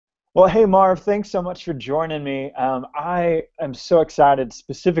Well, hey Marv, thanks so much for joining me. I am so excited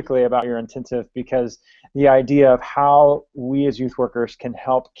specifically about your intensive because the idea of how we as youth workers can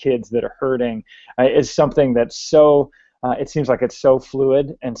help kids that are hurting is something that's it seems like it's so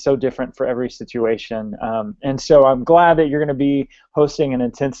fluid and so different for every situation. And so I'm glad that you're going to be hosting an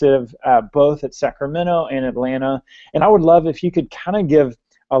intensive both at Sacramento and Atlanta. And I would love if you could kind of give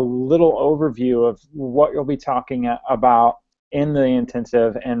a little overview of what you'll be talking about in the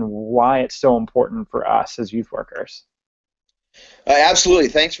intensive and why it's so important for us as youth workers. Absolutely.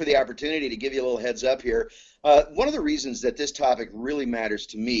 Thanks for the opportunity to give you a little heads up here. One of the reasons that this topic really matters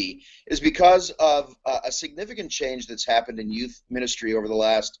to me is because of a significant change that's happened in youth ministry over the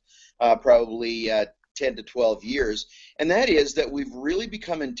last probably 10 to 12 years, and that is that we've really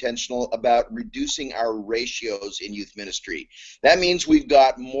become intentional about reducing our ratios in youth ministry. That means we've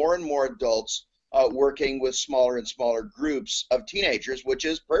got more and more adults working with smaller and smaller groups of teenagers, which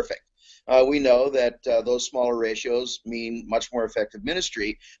is perfect. We know that those smaller ratios mean much more effective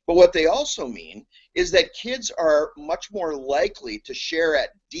ministry, but what they also mean is that kids are much more likely to share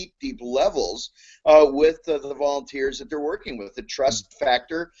at deep, deep levels with the volunteers that they're working with. The trust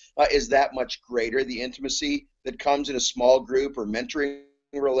factor is that much greater. The intimacy that comes in a small group or mentoring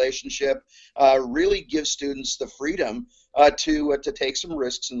relationship really gives students the freedom to take some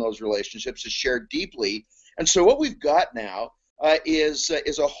risks in those relationships, to share deeply. And so what we've got now is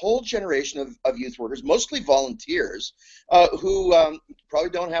a whole generation of youth workers, mostly volunteers, who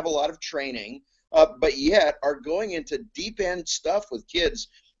probably don't have a lot of training, but yet are going into deep-end stuff with kids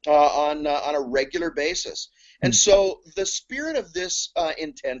on a regular basis. And so the spirit of this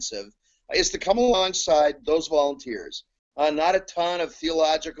intensive is to come alongside those volunteers. Not a ton of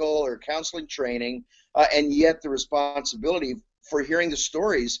theological or counseling training, and yet the responsibility for hearing the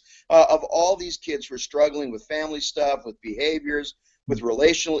stories of all these kids who are struggling with family stuff, with behaviors, with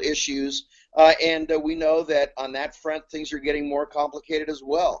relational issues, and we know that on that front things are getting more complicated as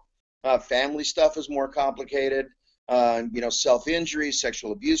well. Family stuff is more complicated, self-injury,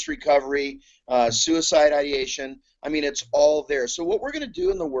 sexual abuse recovery, suicide ideation. I mean, it's all there. So what we're going to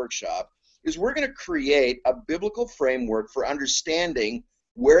do in the workshop is we're going to create a biblical framework for understanding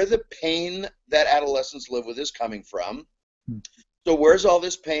where the pain that adolescents live with is coming from. So where's all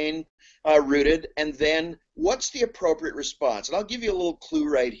this pain rooted? And then what's the appropriate response? And I'll give you a little clue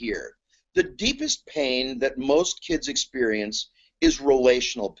right here. The deepest pain that most kids experience is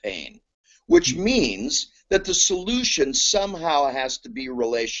relational pain, which means that the solution somehow has to be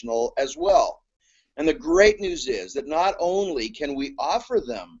relational as well. And the great news is that not only can we offer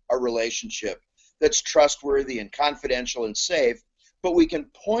them a relationship that's trustworthy and confidential and safe, but we can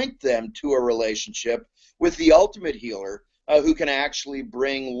point them to a relationship with the ultimate healer who can actually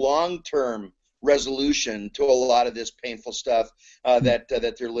bring long-term resolution to a lot of this painful stuff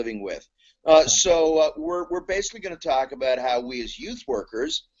that they're living with. So we're basically going to talk about how we as youth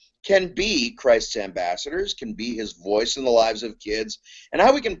workers can be Christ's ambassadors, can be his voice in the lives of kids, and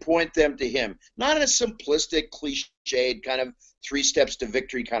how we can point them to him, not in a simplistic, cliched kind of 3 steps to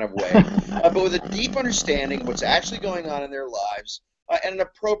victory kind of way, but with a deep understanding of what's actually going on in their lives and an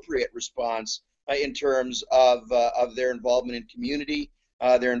appropriate response in terms of their involvement in community,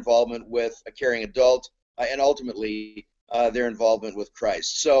 their involvement with a caring adult, and ultimately their involvement with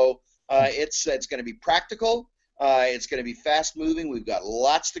Christ. So it's going to be practical. It's going to be fast-moving. We've got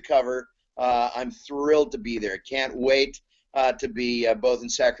lots to cover. I'm thrilled to be there. Can't wait to be both in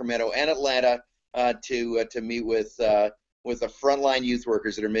Sacramento and Atlanta to meet with the frontline youth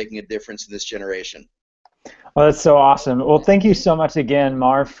workers that are making a difference in this generation. Well, that's so awesome. Well, thank you so much again,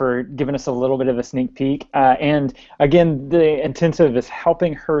 Marv, for giving us a little bit of a sneak peek. And again, the intensive is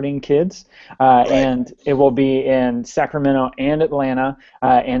helping hurting kids, and it will be in Sacramento and Atlanta.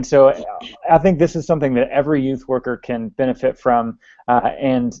 And so I think this is something that every youth worker can benefit from,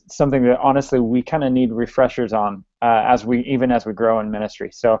 and something that honestly we kind of need refreshers on even as we grow in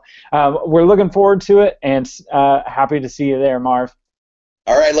ministry. So we're looking forward to it, and happy to see you there, Marv.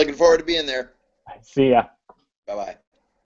 All right, looking forward to being there. See ya. Bye-bye.